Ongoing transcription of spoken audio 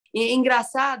E é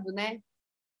engraçado, né?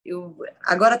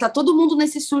 Agora tá todo mundo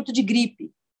nesse surto de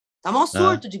gripe. Tá maior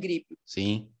surto de gripe.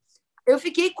 Sim. Eu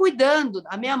fiquei cuidando.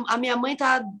 A minha mãe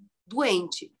tá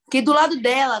doente. Fiquei do lado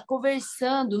dela,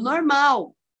 conversando,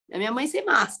 normal. A minha mãe sem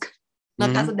máscara,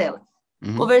 na casa dela.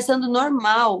 Conversando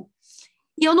normal.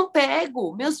 E eu não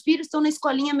pego. Meus filhos estão na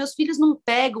escolinha, meus filhos não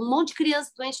pegam. Um monte de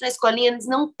criança doente na escolinha, eles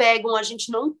não pegam, a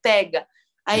gente não pega.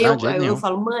 Aí eu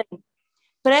falo, mãe,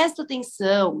 presta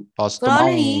atenção. Posso Falo, tomar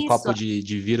olha um isso. copo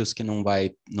de vírus que não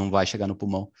vai chegar no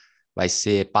pulmão. Vai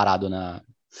ser parado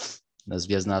nas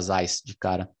vias nasais de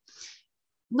cara.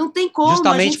 Não tem como.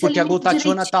 Justamente porque a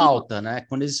glutationa está alta, né?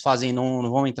 Quando eles fazem, não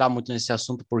vão entrar muito nesse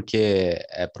assunto porque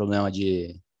é problema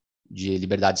de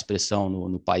liberdade de expressão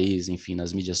no país, enfim,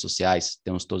 nas mídias sociais,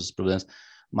 temos todos os problemas.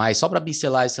 Mas só para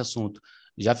pincelar esse assunto,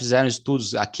 já fizeram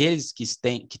estudos, aqueles que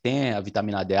têm a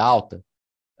vitamina D alta,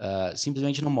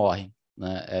 simplesmente não morrem. Né?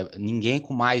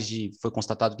 Foi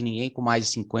constatado que ninguém com mais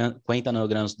de 50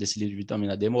 nanogramas desse litro de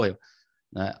vitamina D morreu.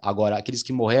 Né? Agora, aqueles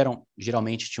que morreram,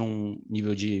 geralmente tinham um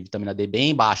nível de vitamina D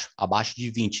bem baixo, abaixo de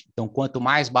 20. Então, quanto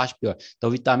mais baixo, pior. Então,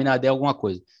 vitamina D é alguma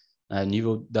coisa.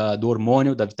 Nível do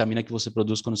hormônio, da vitamina que você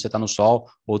produz quando você está no sol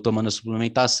ou tomando a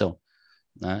suplementação.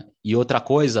 Né? E outra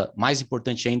coisa, mais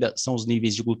importante ainda, são os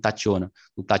níveis de glutationa.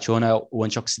 Glutationa é o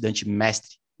antioxidante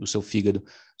mestre do seu fígado,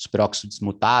 superóxido de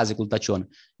dismutase e glutationa.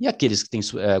 E aqueles que têm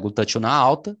glutationa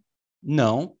alta,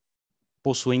 não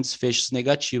possuem desfechos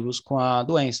negativos com a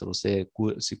doença. Você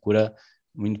se cura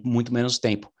muito menos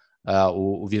tempo.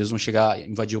 O vírus não chega a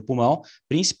invadir o pulmão,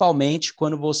 principalmente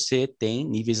quando você tem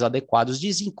níveis adequados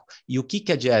de zinco. E o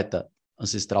que a dieta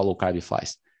ancestral low carb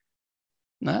faz?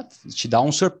 Né? Te dá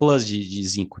um surplus de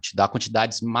zinco, te dá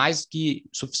quantidades mais que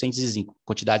suficientes de zinco,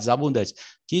 quantidades abundantes. O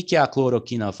que a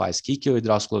cloroquina faz? O que o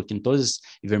hidroxicloroquina, todas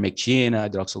ivermectina,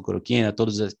 hidroxicloroquina,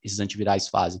 todos esses antivirais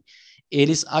fazem?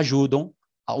 Eles ajudam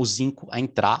o zinco a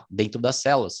entrar dentro das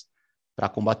células para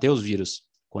combater os vírus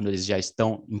quando eles já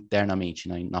estão internamente,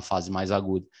 né, na fase mais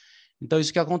aguda. Então,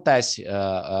 isso que acontece,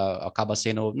 acaba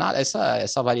sendo...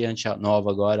 Essa variante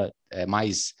nova agora é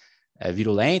mais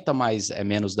virulenta, mas é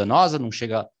menos danosa, não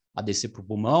chega a descer para o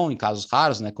pulmão, em casos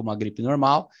raros, né, como a gripe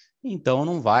normal, então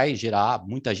não vai gerar,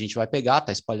 muita gente vai pegar,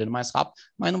 está espalhando mais rápido,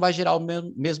 mas não vai gerar o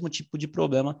mesmo tipo de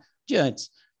problema de antes.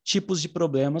 Tipos de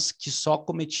problemas que só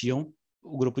cometiam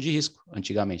o grupo de risco,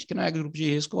 antigamente, que não é grupo de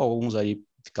risco, alguns aí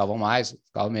ficavam mais,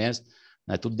 ficavam menos,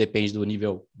 né? Tudo depende do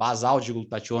nível basal de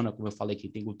glutationa, como eu falei, quem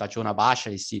tem glutationa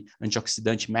baixa, esse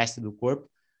antioxidante mestre do corpo,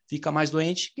 fica mais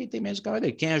doente, quem tem menos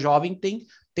carboidrato. Quem é jovem tem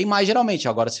mais geralmente.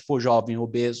 Agora, se for jovem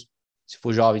obeso, se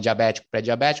for jovem diabético,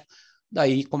 pré-diabético,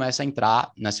 daí começa a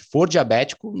entrar, né? Se for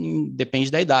diabético,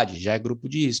 depende da idade, já é grupo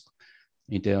de risco.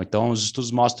 Entendeu? Então, os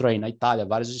estudos mostram aí, na Itália,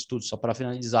 vários estudos, só para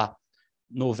finalizar,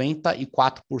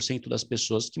 94% das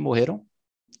pessoas que morreram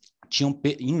tinham,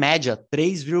 em média,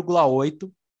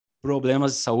 3,8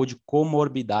 problemas de saúde,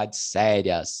 comorbidades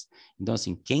sérias. Então,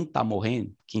 assim, quem estava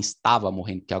morrendo,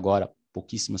 que agora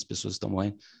pouquíssimas pessoas estão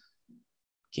morrendo,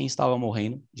 quem estava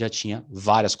morrendo já tinha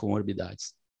várias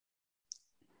comorbidades.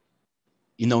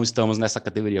 E não estamos nessa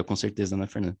categoria, com certeza, né,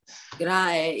 Fernanda?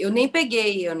 Eu nem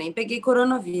peguei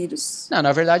coronavírus. Não,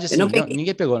 na verdade, assim,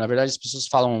 ninguém pegou. Na verdade, as pessoas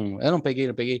falam, eu não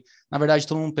peguei. Na verdade,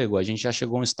 todo mundo pegou. A gente já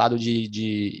chegou a um estado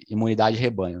de imunidade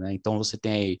rebanho, né? Então, você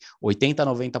tem aí 80%,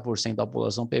 90% da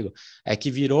população pegou. É que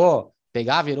virou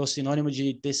sinônimo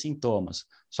de ter sintomas.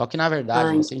 Só que, na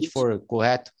verdade, se a gente for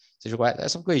correto, seja correto, é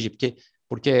só corrigir,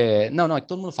 porque não, é que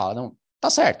todo mundo fala, não, tá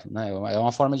certo, né? É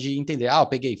uma forma de entender, eu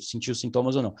peguei, senti os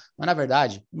sintomas ou não. Mas, na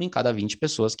verdade, uma em cada 20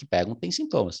 pessoas que pegam tem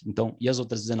sintomas. Então, e as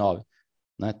outras 19?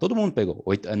 Né? Todo mundo pegou.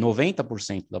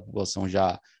 90% da população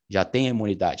já tem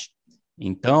imunidade.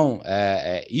 Então,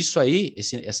 isso aí,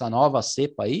 essa nova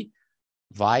cepa aí,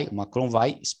 o Macron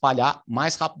vai espalhar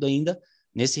mais rápido ainda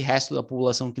nesse resto da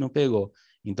população que não pegou.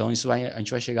 Então, a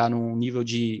gente vai chegar num nível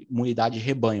de imunidade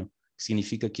rebanho, que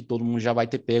significa que todo mundo já vai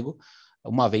ter pego.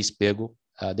 Uma vez pego,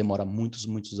 demora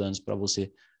muitos anos para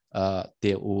você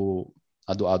ter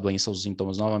a doença, os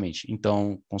sintomas novamente.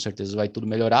 Então, com certeza vai tudo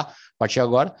melhorar a partir de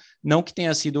agora. Não que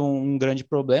tenha sido um grande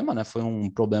problema, né? Foi um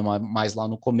problema mais lá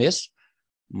no começo,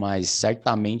 mas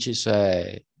certamente isso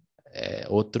é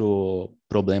outro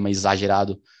problema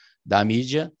exagerado da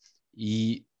mídia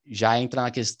e já entra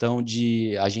na questão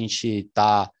de a gente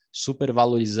estar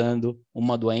supervalorizando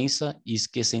uma doença e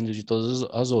esquecendo de todas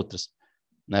as outras.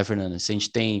 Né, Fernanda? Se a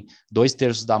gente tem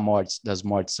 2/3 das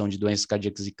mortes são de doenças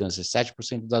cardíacas e câncer,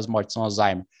 7% das mortes são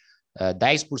Alzheimer,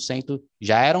 10%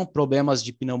 já eram problemas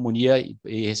de pneumonia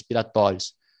e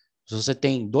respiratórios. Se você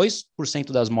tem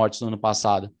 2% das mortes no ano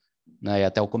passado, né, e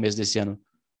até o começo desse ano,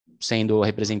 sendo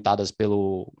representadas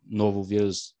pelo novo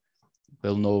vírus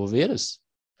pelo novo vírus,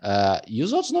 e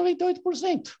os outros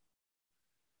 98%?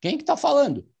 Quem que tá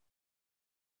falando?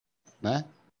 Né?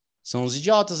 São os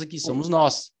idiotas aqui, somos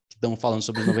nós que estamos falando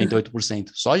sobre os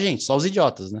 98%. Só a gente, só os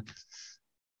idiotas, né?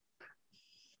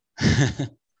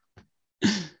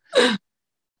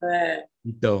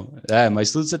 Então,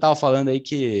 mas tudo que você estava falando aí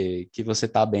que você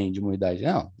tá bem de imunidade.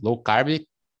 Não, low carb,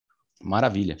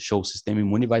 maravilha, show, o sistema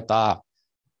imune vai tá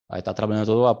trabalhando a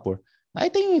todo vapor. Aí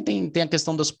tem a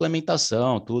questão da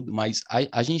suplementação, tudo, mas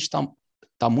a gente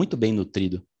tá muito bem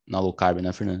nutrido na low carb,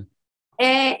 né, Fernanda?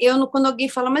 Quando alguém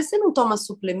fala, mas você não toma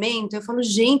suplemento? Eu falo,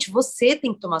 gente, você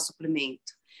tem que tomar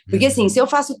suplemento. Porque assim, se eu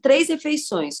faço 3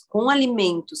 refeições com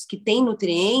alimentos que têm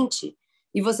nutriente,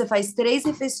 e você faz 3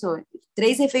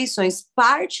 refeições,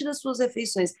 parte das suas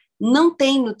refeições não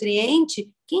tem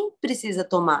nutriente, quem precisa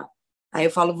tomar? Aí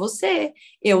eu falo, você,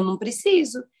 eu não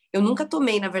preciso. Eu nunca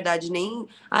tomei, na verdade, nem.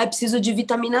 Eu preciso de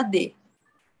vitamina D.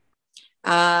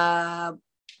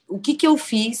 O que eu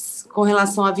fiz com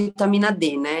relação à vitamina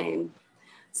D, né?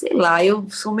 Sei lá, eu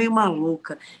sou meio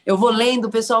maluca. Eu vou lendo,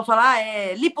 o pessoal fala,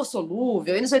 é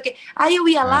lipossolúvel, e não sei o quê. Aí eu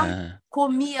ia lá,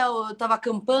 comia, eu tava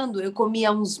acampando, eu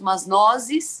comia umas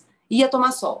nozes e ia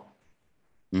tomar sol.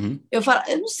 Uhum. Eu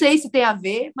não sei se tem a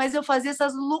ver, mas eu fazia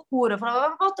essas loucuras. Eu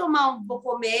falava, vou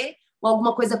comer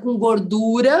alguma coisa com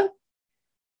gordura.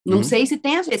 Não sei se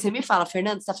tem a ver. Você me fala,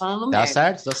 Fernando, você tá falando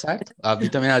merda. Tá certo. A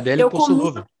vitamina D é Eu comi,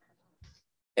 lipossolúvel.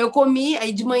 eu comi,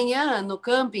 aí de manhã no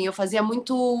camping eu fazia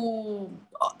muito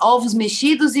ovos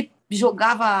mexidos e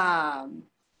jogava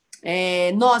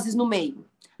nozes no meio.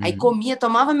 Aí comia,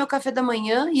 tomava meu café da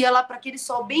manhã, ia lá para aquele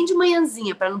sol bem de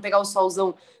manhãzinha, para não pegar o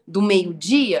solzão do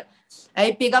meio-dia.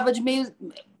 Aí pegava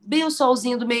bem o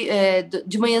solzinho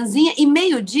de manhãzinha, e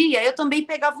meio-dia eu também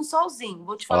pegava um solzinho,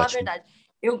 vou te falar Ótimo. a verdade.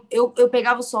 Eu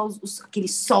pegava o sol, aquele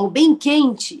sol bem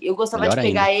quente, eu gostava Melhor de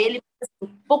pegar ainda. ele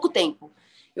pouco tempo.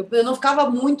 Eu não ficava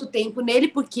muito tempo nele,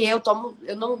 porque eu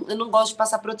não gosto de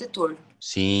passar protetor.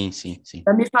 Sim.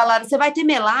 Já me falaram, você vai ter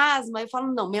melasma? Eu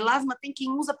falo, não, melasma tem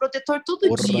quem usa protetor todo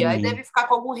Porra dia. Aí nenhuma. deve ficar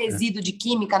com algum resíduo de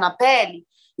química na pele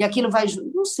e aquilo vai.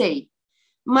 Não sei.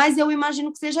 Mas eu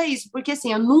imagino que seja isso, porque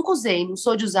assim, eu nunca usei, não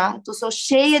sou de usar, sou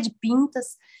cheia de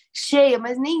pintas, cheia,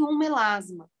 mas nenhum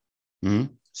melasma.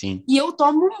 Sim. E eu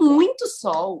tomo muito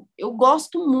sol, eu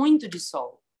gosto muito de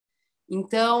sol.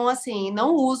 Então, assim,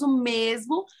 não uso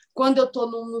mesmo. Quando eu tô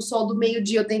no sol do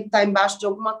meio-dia, eu tenho que estar embaixo de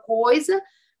alguma coisa,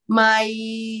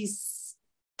 mas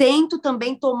tento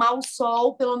também tomar o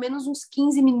sol pelo menos uns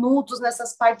 15 minutos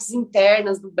nessas partes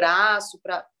internas do braço,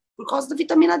 por causa da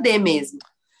vitamina D mesmo.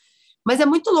 Mas é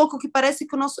muito louco que parece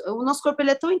que o nosso corpo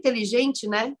ele é tão inteligente,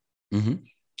 né?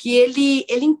 Que ele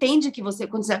entende que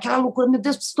quando você aquela loucura, meu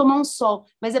Deus, preciso tomar um sol.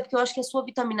 Mas é porque eu acho que a sua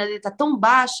vitamina D está tão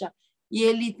baixa e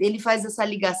ele faz essa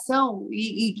ligação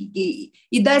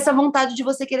e dá essa vontade de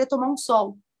você querer tomar um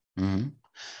sol.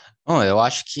 Bom, eu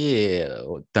acho que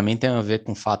também tem a ver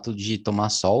com o fato de tomar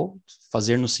sol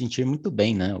fazer nos sentir muito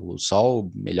bem, né? O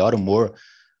sol melhora o humor,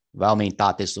 vai aumentar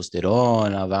a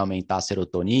testosterona, vai aumentar a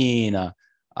serotonina,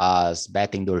 as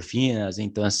beta-endorfinas,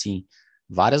 então, assim,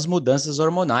 várias mudanças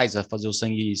hormonais, vai fazer o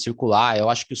sangue circular. Eu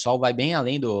acho que o sol vai bem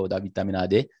além da vitamina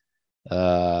D,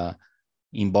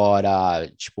 embora,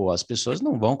 tipo, as pessoas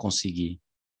não vão conseguir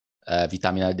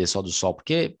vitamina D só do sol,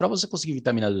 porque para você conseguir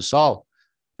vitamina D do sol,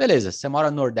 beleza, você mora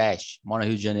no Nordeste, mora no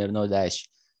Rio de Janeiro, Nordeste,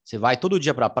 você vai todo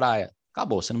dia para a praia,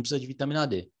 acabou, você não precisa de vitamina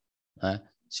D, né?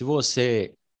 Se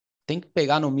você tem que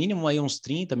pegar no mínimo aí uns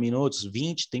 30 minutos,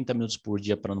 20, 30 minutos por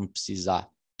dia para não precisar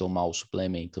tomar o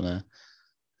suplemento, né?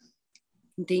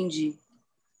 Entendi.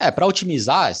 Para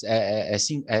otimizar, é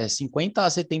 50 a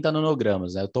 70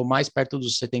 nanogramas, né? Eu estou mais perto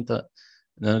dos 70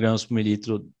 nanogramas por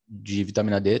mililitro de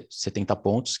vitamina D, 70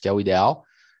 pontos, que é o ideal.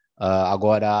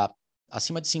 Agora,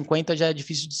 acima de 50 já é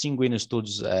difícil distinguir nos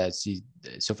estudos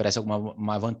se oferece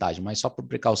alguma vantagem, mas só por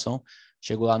precaução,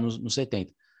 chego lá nos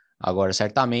 70. Agora,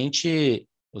 certamente,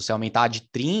 você aumentar de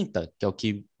 30, que é o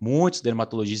que muitos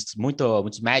dermatologistas,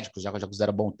 muitos médicos já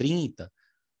consideram bom 30,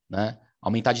 né?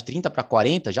 Aumentar de 30 para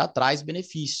 40 já traz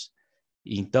benefício.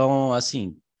 Então,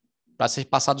 assim, para ser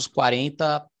passar dos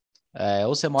 40,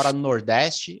 ou você mora no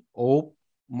Nordeste ou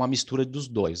uma mistura dos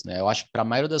dois, né? Eu acho que para a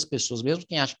maioria das pessoas, mesmo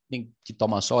quem acha que tem que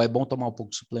tomar sol, é bom tomar um pouco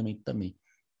de suplemento também,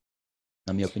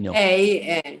 na minha opinião.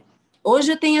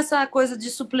 Hoje eu tenho essa coisa de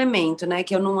suplemento, né?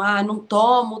 Que eu não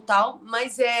tomo tal,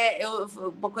 mas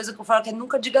uma coisa que eu falo que é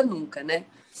nunca diga nunca, né?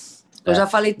 Eu já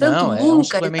falei tanto não, é um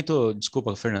nunca. suplemento,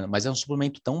 desculpa, Fernanda, mas é um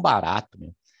suplemento tão barato,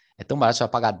 meu. É tão barato, você vai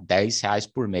pagar R$ 10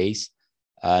 por mês.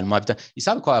 E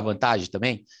sabe qual é a vantagem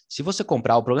também? Se você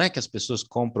comprar, o problema é que as pessoas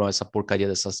compram essa porcaria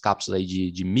dessas cápsulas aí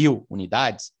de 1.000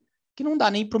 unidades, que não dá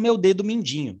nem pro meu dedo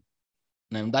mindinho.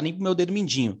 né? Não dá nem pro meu dedo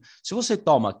mindinho. Se você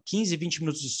toma 15, 20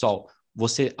 minutos de sol,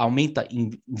 você aumenta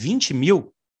em 20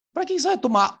 mil, para que você vai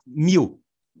tomar 1.000,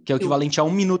 que é o equivalente a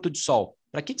 1 minuto de sol?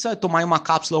 Para que você vai tomar em uma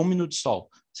cápsula 1 minuto de sol?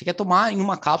 Você quer tomar em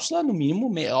uma cápsula, no mínimo,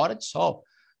 meia hora de sol,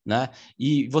 né?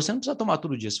 E você não precisa tomar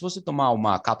todo dia. Se você tomar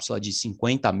uma cápsula de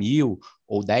 50 mil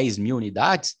ou 10 mil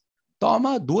unidades,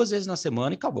 toma 2 vezes na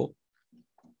semana e acabou.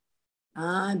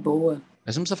 Ah, boa.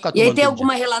 Mas você não precisa ficar E aí tomando tem todo dia.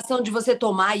 alguma relação de você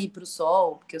tomar e ir pro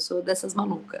sol? Porque eu sou dessas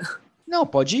malucas. Não,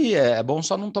 pode ir. É bom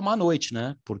só não tomar à noite,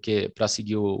 né? Porque para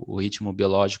seguir o ritmo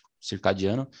biológico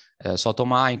circadiano, é só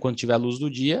tomar enquanto tiver luz do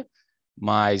dia,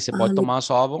 mas você pode tomar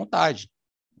só à vontade,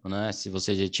 né? Se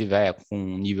você já tiver com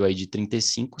um nível aí de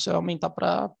 35, você vai aumentar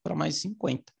para mais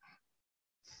 50.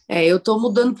 Eu tô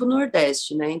mudando pro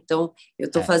Nordeste, né? Então, eu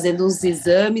tô fazendo uns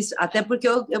exames, até porque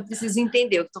eu preciso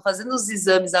entender. Eu tô fazendo os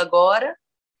exames agora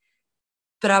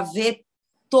para ver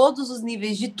todos os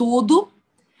níveis de tudo,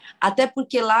 até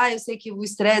porque lá eu sei que o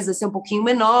estresse vai ser um pouquinho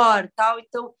menor, tal.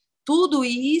 Então, tudo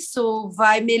isso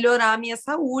vai melhorar a minha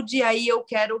saúde. E aí eu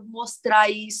quero mostrar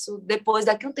isso depois,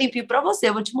 daqui a um tempinho para você.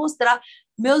 Eu vou te mostrar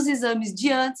meus exames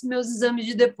de antes, meus exames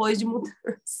de depois de mudança.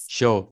 Show.